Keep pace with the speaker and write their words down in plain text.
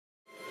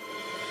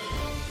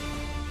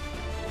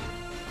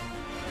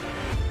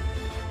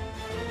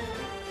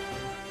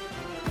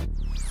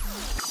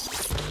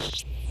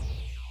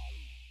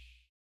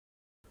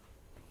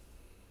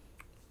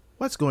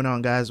What's going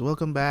on, guys?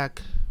 Welcome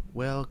back.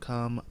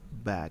 Welcome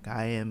back.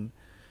 I am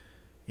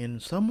in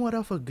somewhat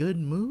of a good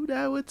mood,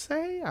 I would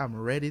say. I'm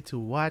ready to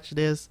watch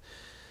this.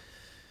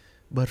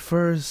 But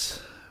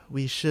first,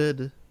 we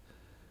should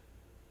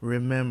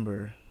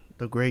remember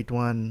the great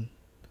one,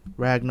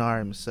 Ragnar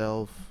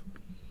himself,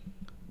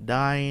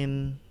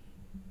 dying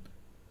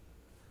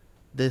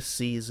this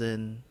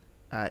season.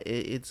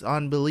 It's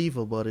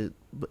unbelievable,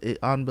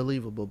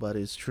 unbelievable, but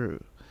it's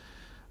true.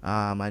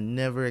 I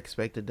never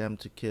expected them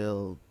to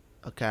kill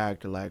a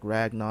character like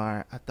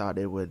Ragnar. I thought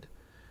they would,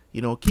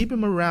 keep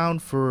him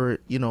around for,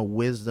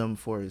 wisdom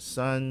for his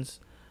sons,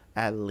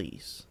 at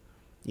least.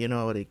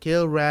 They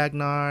kill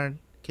Ragnar,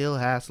 kill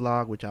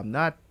Haslog, which I'm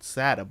not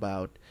sad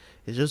about.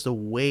 It's just the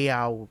way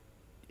how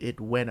it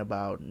went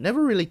about.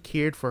 Never really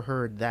cared for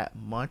her that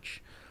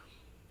much,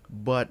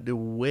 but the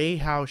way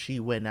how she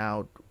went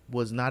out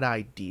was not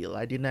ideal.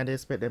 I did not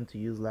expect them to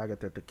use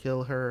Lagertha to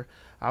kill her.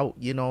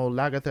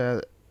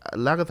 Lagertha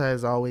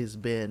has always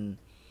been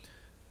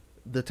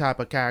the type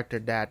of character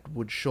that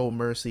would show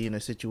mercy in a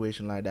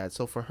situation like that.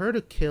 So for her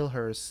to kill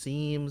her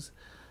seems,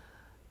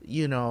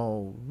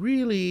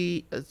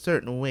 really a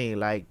certain way,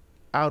 like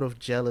out of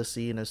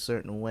jealousy in a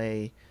certain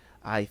way.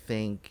 I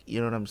think, you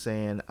know what I'm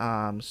saying?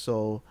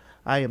 So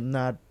I am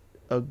not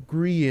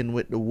agreeing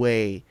with the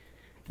way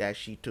that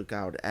she took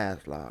out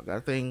Aslog. I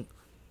think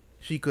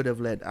she could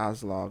have let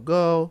Aslog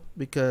go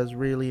because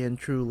really and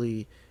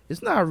truly,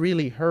 it's not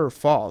really her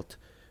fault,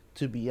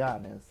 to be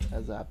honest,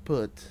 as I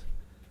put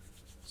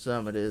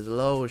some of this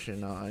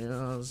lotion on, you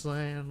know what I'm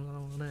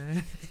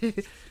saying?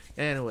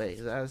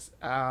 Anyways, that's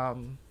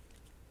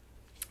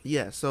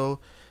yeah, so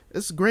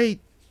it's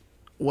great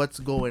what's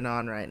going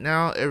on right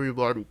now.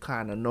 Everybody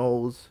kind of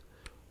knows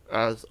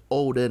as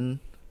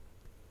Odin,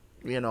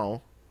 you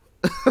know.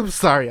 I'm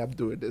sorry I'm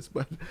doing this,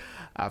 but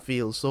I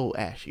feel so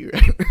ashy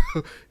right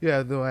now. You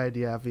have no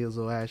idea. I feel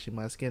so ashy.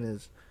 My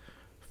skin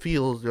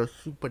feels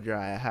just super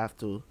dry. I have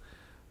to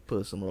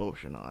put some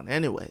lotion on.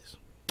 Anyways,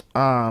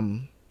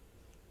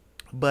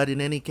 but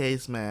in any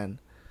case, man,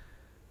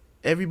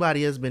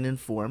 everybody has been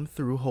informed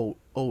through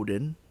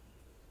Odin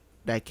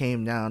that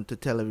came down to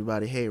tell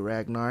everybody, hey,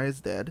 Ragnar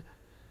is dead.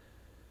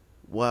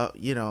 Well,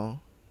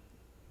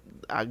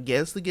 I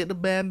guess to get the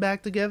band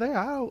back together,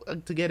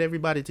 to get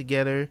everybody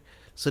together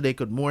so they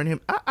could mourn him.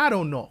 I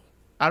don't know.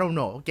 I don't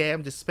know. Okay,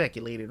 I'm just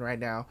speculating right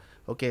now.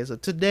 Okay, so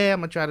today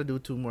I'm gonna try to do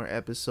 2 more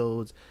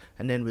episodes,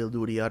 and then we'll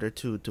do the other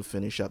 2 to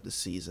finish up the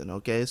season.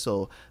 Okay,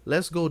 so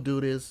let's go do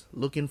this.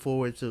 Looking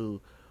forward to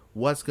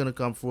what's gonna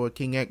come forward.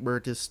 King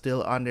Egbert is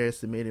still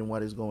underestimating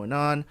what is going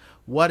on.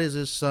 What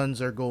his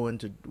sons are going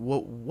to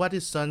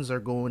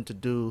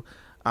do.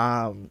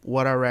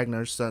 What are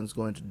Ragnar's sons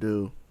going to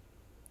do?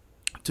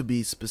 To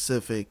be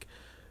specific,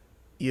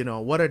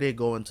 what are they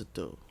going to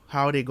do?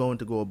 How are they going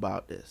to go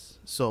about this?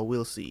 So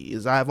we'll see.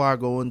 Is Ivar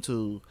going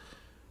to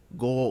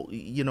go?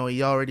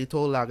 He already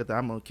told Lagertha,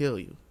 I'm gonna kill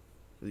you.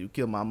 You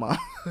kill my mom.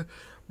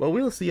 But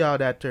we'll see how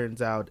that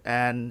turns out.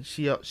 And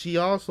she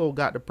also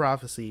got the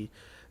prophecy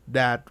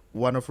that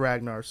one of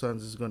Ragnar's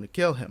sons is gonna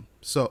kill him.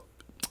 So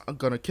I'm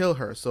gonna kill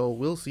her. So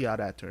we'll see how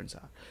that turns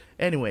out.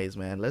 Anyways,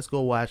 man, let's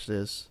go watch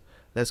this.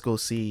 Let's go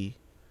see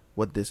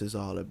what this is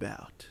all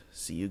about.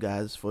 See you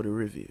guys for the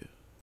review.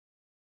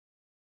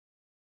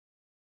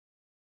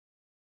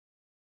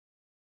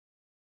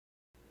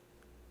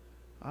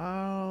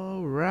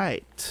 All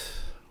right.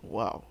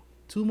 Wow.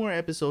 2 more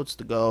episodes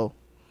to go.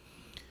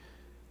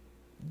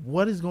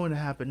 What is going to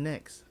happen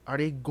next? Are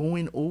they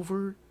going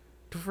over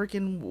to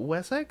freaking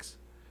Wessex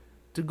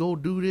to go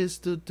do this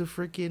to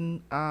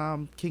freaking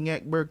King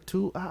Egbert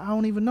too? I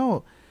don't even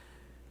know.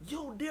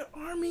 Yo, their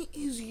army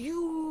is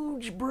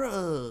huge,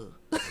 bruh.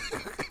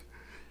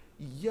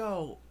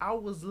 Yo, I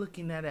was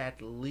looking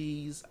at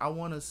least, I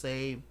want to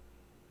say,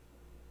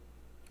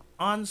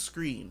 on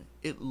screen,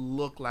 it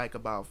looked like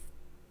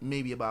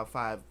maybe about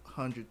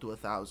 500 to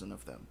 1,000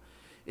 of them.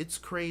 It's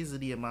crazy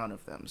the amount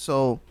of them.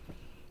 So,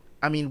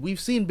 I mean, we've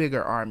seen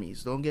bigger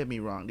armies. Don't get me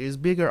wrong. There's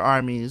bigger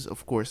armies,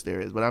 of course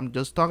there is. But I'm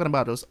just talking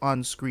about those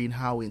on screen,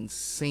 how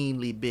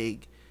insanely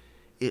big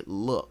it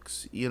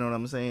looks. You know what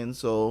I'm saying?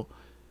 So,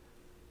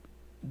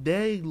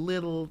 they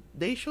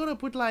showed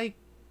up with like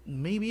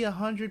maybe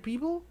 100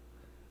 people.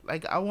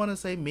 Like, I want to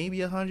say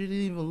maybe 100. Didn't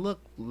even look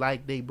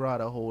like they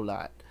brought a whole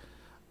lot.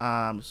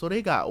 So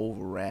they got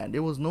overran.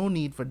 There was no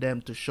need for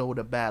them to show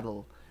the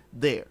battle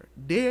there.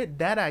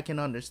 That I can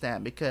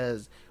understand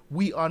because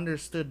we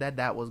understood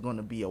that was going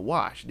to be a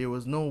wash. There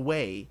was no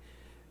way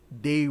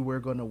they were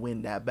going to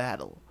win that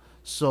battle.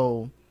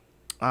 So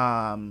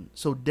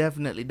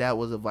definitely that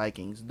was a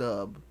Vikings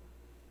dub,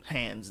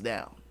 hands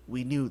down.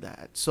 We knew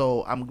that.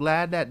 So I'm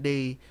glad that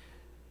they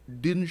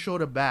didn't show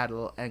the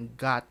battle and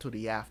got to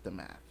the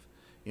aftermath.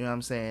 You know what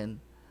I'm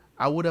saying?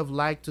 I would have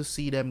liked to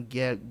see them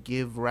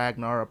give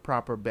Ragnar a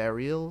proper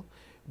burial.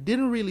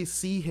 Didn't really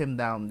see him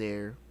down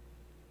there.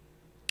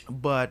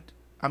 But,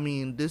 I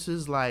mean, this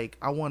is like,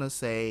 I want to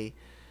say,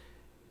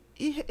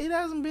 it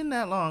hasn't been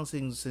that long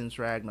since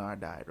Ragnar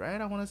died, right?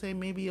 I want to say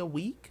maybe a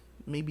week,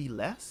 maybe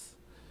less.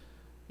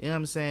 You know what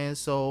I'm saying?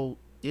 So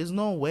There's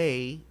no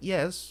way.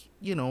 Yes,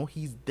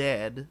 he's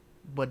dead,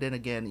 but then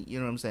again, you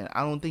know what I'm saying?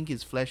 I don't think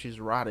his flesh is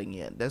rotting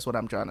yet. That's what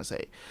I'm trying to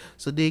say.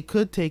 So they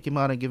could take him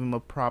out and give him a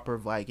proper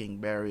Viking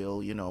burial,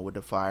 with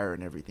the fire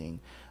and everything.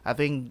 I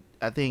think,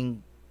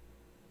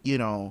 you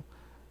know,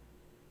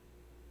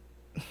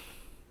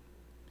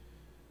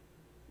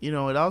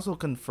 it also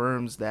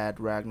confirms that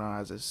Ragnar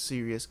has a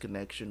serious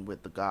connection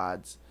with the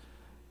gods,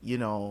 you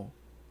know,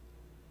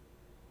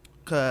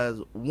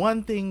 because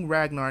one thing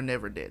Ragnar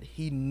never did,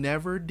 he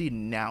never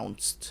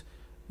denounced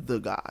the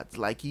gods.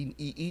 Like,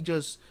 he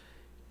just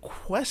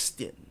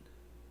questioned.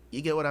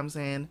 You get what I'm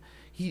saying?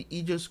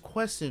 He just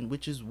questioned,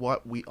 which is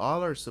what we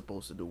all are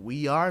supposed to do.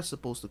 We are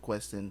supposed to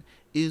question,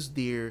 is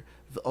there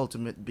the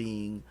ultimate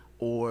being,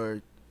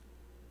 or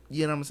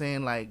you know what I'm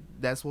saying? Like,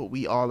 that's what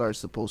we all are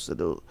supposed to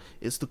do.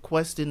 Is to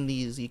question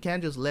these. You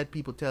can't just let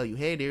people tell you,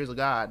 hey, there's a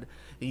God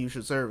and you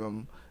should serve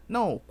him.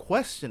 No,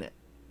 question it.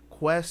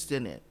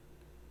 Question it.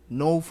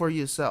 Know for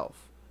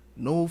yourself.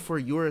 Know for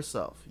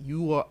yourself.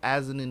 You are,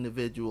 as an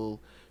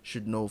individual,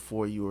 should know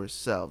for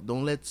yourself.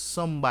 Don't let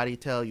somebody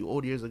tell you,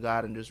 oh, there's a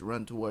God, and just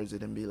run towards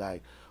it and be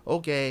like,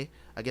 okay,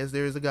 I guess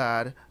there is a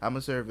God. I'm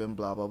gonna serve him.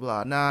 Blah blah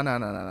blah. Nah, nah,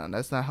 nah, nah, nah.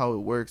 That's not how it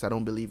works. I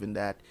don't believe in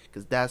that,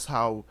 because that's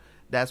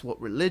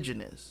what religion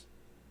is.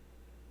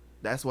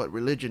 That's what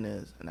religion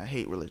is, and I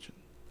hate religion.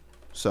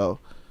 So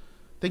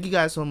thank you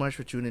guys so much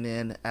for tuning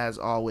in, as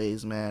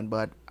always, man.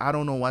 But I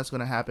don't know what's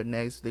gonna happen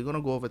next. They're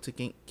gonna go over to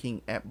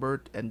King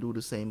Egbert and do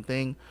the same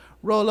thing.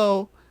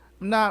 Rollo,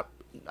 not.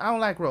 I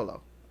don't like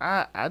Rollo.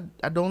 I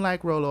don't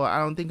like Rollo. I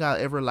don't think I'll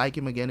ever like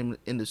him again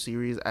in the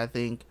series. I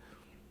don't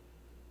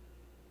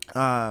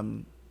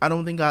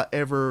think I'll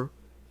ever.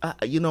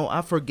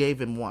 I forgave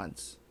him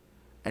once,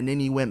 and then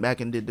he went back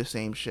and did the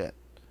same shit.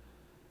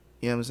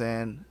 You know what I'm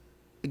saying?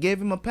 I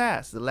gave him a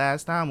pass the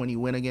last time when he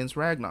went against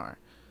Ragnar.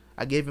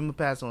 I gave him a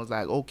pass and was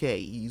like,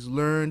 okay, he's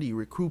learned, he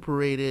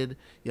recuperated,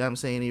 you know what I'm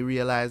saying? He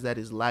realized that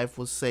his life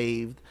was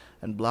saved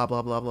and blah,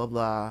 blah, blah, blah,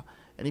 blah.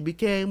 And he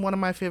became one of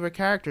my favorite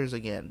characters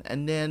again.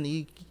 And then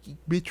he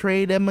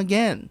betrayed them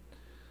again.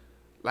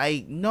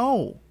 Like,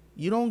 no,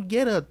 you don't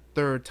get a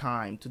third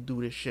time to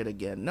do this shit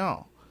again.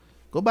 No.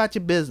 Go about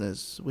your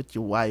business with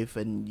your wife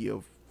and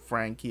your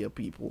Frankia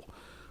people.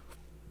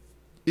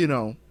 You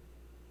know.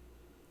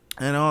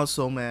 And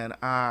also, man,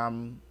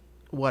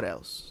 what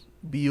else?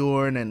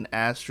 Bjorn and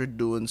Astrid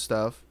doing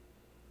stuff.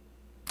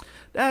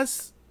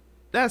 That's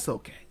that's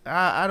okay.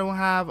 I don't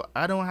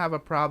have a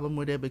problem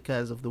with it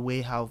because of the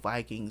way how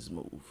Vikings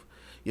move.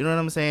 You know what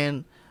I'm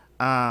saying?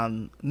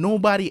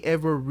 Nobody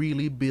ever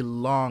really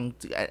belonged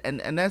to,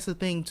 and that's the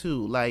thing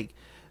too. Like,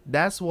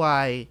 that's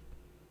why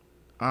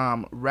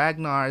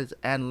Ragnar's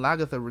and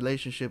Lagertha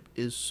relationship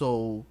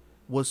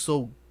was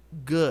so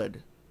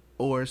good,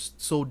 or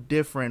so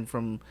different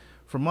from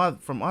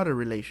other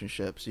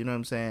relationships. You know what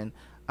I'm saying?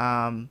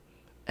 Um,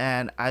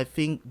 and I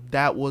think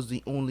that was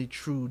the only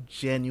true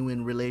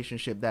genuine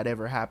relationship that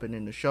ever happened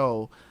in the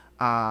show.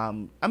 I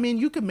mean,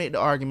 you could make the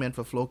argument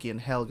for Floki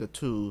and Helga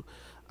too.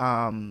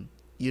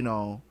 You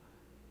know,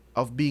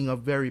 of being a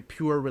very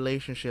pure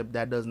relationship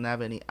that doesn't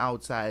have any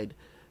outside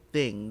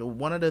thing.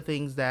 One of the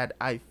things that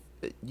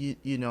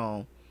you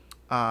know,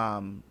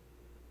 um,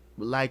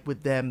 like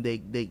with them, they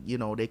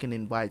can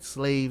invite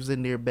slaves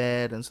in their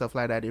bed and stuff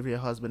like that, if you're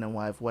husband and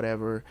wife,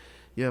 whatever.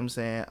 You know what I'm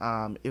saying?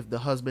 If the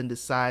husband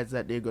decides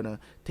that they're gonna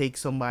take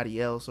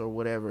somebody else or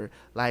whatever,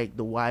 like,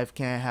 the wife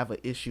can't have an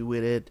issue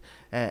with it,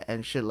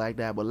 and shit like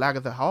that. But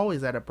Lagertha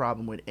always had a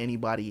problem with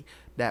anybody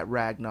that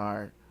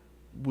Ragnar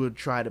would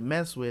try to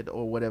mess with,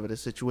 or whatever the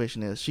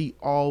situation is. She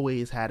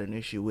always had an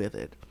issue with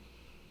it.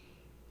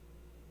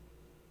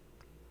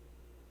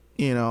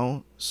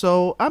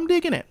 So I'm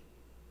digging it.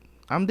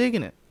 I'm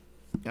digging it.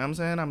 You know what I'm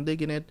saying? I'm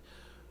digging it.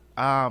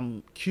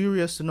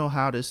 Curious to know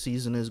how this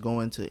season is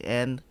going to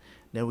end.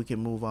 Then we can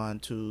move on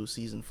to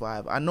season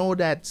 5. I know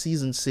that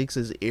season 6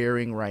 is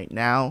airing right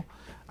now.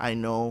 I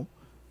know,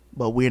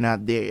 but we're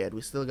not there yet.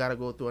 We still got to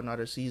go through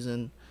another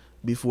season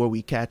before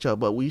we catch up.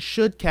 But we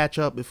should catch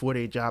up before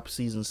they drop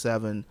season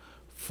 7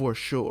 for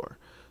sure.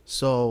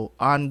 So,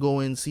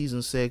 ongoing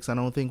season 6. I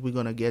don't think we're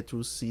going to get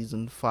through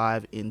season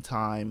 5 in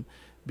time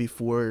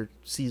before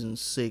season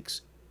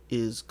 6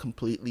 is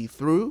completely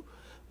through.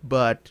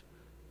 But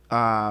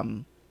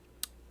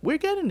we're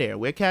getting there.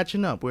 We're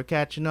catching up. We're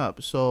catching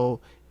up.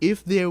 So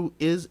if there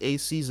is a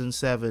season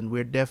 7,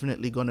 we're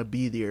definitely gonna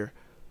be there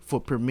for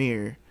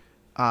premiere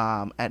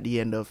at the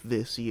end of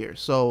this year.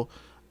 So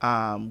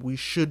we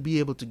should be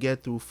able to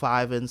get through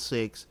 5 and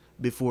 6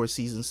 before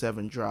season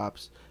 7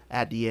 drops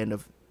at the end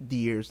of the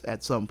years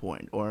at some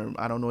point, or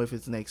I don't know if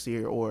it's next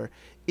year, or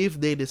if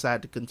they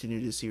decide to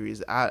continue the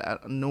series. I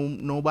no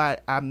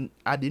nobody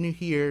I didn't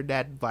hear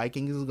that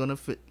Vikings is gonna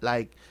fit,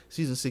 like,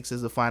 season 6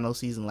 is the final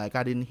season. Like,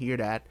 I didn't hear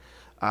that.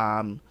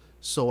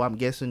 So I'm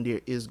guessing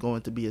there is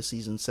going to be a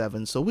season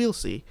 7. So we'll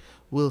see.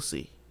 We'll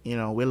see.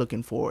 We're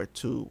looking forward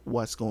to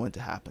what's going to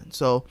happen.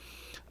 So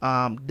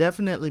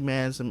definitely,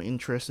 man, some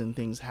interesting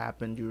things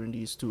happened during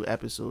these 2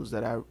 episodes.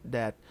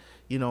 The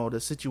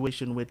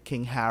situation with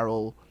King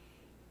Harold,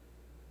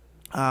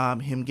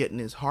 him getting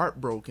his heart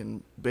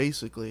broken,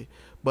 basically.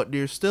 But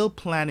they're still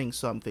planning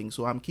something,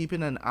 so I'm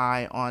keeping an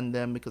eye on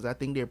them because I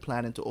think they're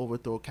planning to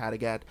overthrow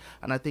Kattegat,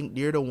 and I think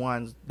they're the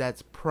ones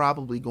that's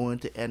probably going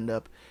to end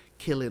up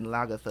killing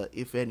Lagatha,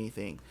 if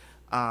anything.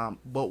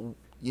 But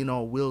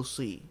we'll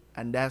see,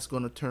 and that's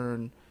gonna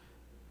turn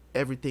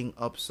everything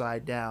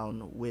upside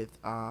down with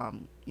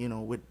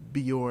with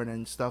Bjorn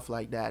and stuff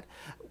like that.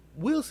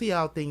 We'll see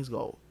how things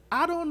go.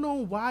 I don't know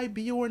why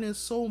Bjorn is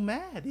so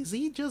mad. Is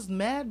he just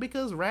mad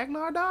because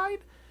Ragnar died?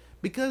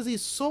 Because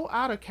he's so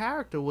out of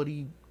character. What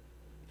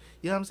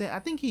I'm saying? I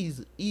think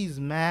he's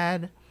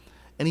mad,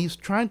 and he's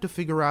trying to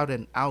figure out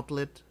an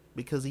outlet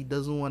because he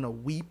doesn't want to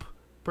weep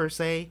per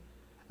se.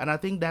 And I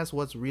think that's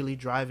what's really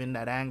driving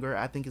that anger.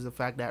 I think is the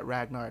fact that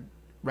Ragnar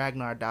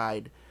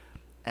died,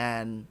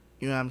 and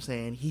what I'm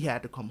saying, he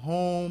had to come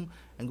home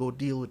and go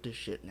deal with this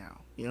shit now.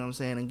 What I'm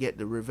saying, and get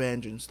the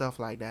revenge and stuff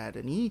like that.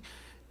 And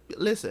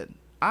listen,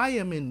 I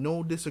am in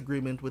no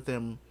disagreement with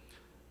him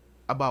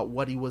about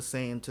what he was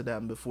saying to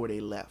them before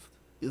they left.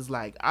 It's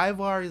like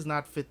Ivar is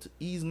not fit.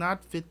 He's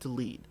not fit to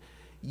lead.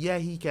 Yeah,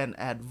 he can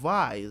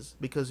advise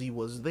because he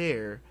was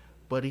there,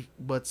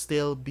 but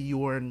still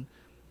Bjorn,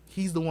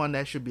 he's the one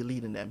that should be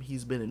leading them.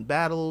 He's been in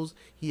battles.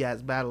 He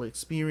has battle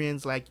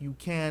experience. Like,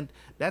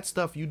 that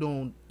stuff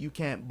you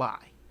can't buy.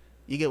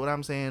 You get what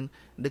I'm saying?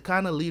 The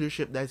kind of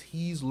leadership that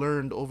he's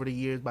learned over the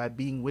years by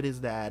being with his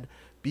dad,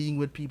 being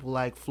with people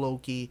like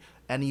Floki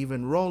and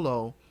even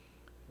Rollo,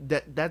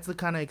 that's the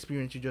kind of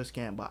experience you just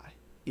can't buy.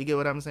 You get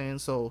what I'm saying?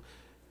 So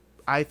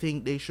I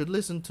think they should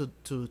listen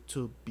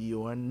to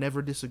Bjorn.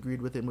 Never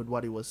disagreed with him with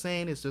what he was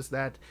saying. It's just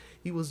that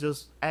he was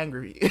just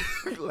angry.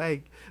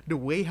 Like, the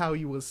way how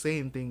he was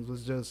saying things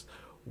was just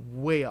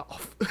way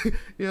off.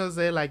 You know what I'm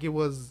saying? Like, it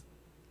was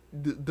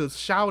the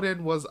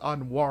shouting was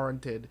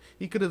unwarranted.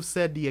 He could have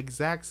said the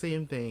exact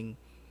same thing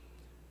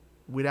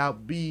without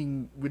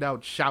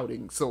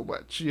shouting so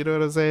much. You know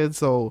what I'm saying?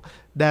 So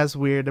that's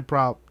weird.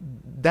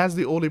 That's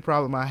the only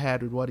problem I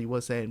had with what he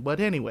was saying. But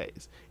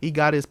anyways, he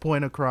got his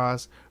point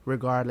across.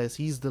 Regardless,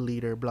 he's the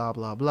leader. Blah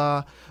blah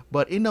blah.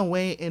 But in a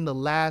way, in the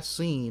last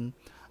scene,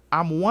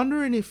 I'm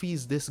wondering if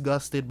he's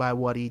disgusted by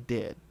what he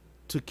did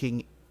to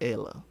King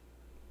Ela,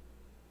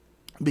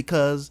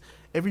 because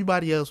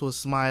everybody else was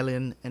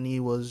smiling and he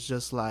was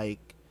just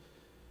like,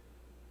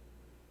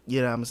 you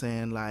know what I'm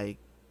saying, like,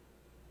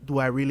 do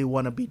I really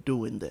want to be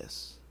doing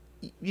this?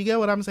 You get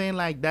what I'm saying?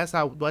 Like, that's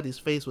what his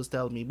face was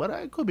telling me, but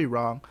I could be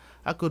wrong.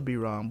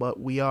 But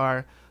we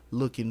are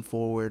looking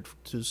forward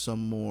to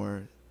some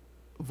more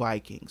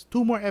Vikings.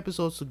 2 more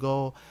episodes to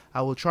go.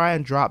 I will try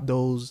and drop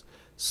those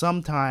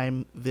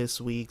sometime this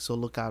week, so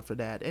look out for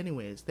that.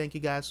 Anyways, thank you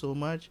guys so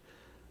much.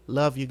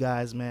 Love you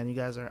guys, man. You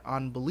guys are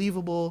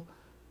unbelievable.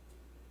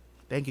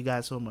 Thank you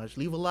guys so much.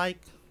 Leave a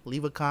like,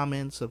 leave a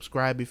comment,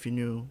 subscribe if you're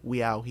new.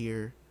 We out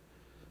here.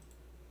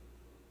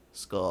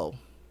 Skull.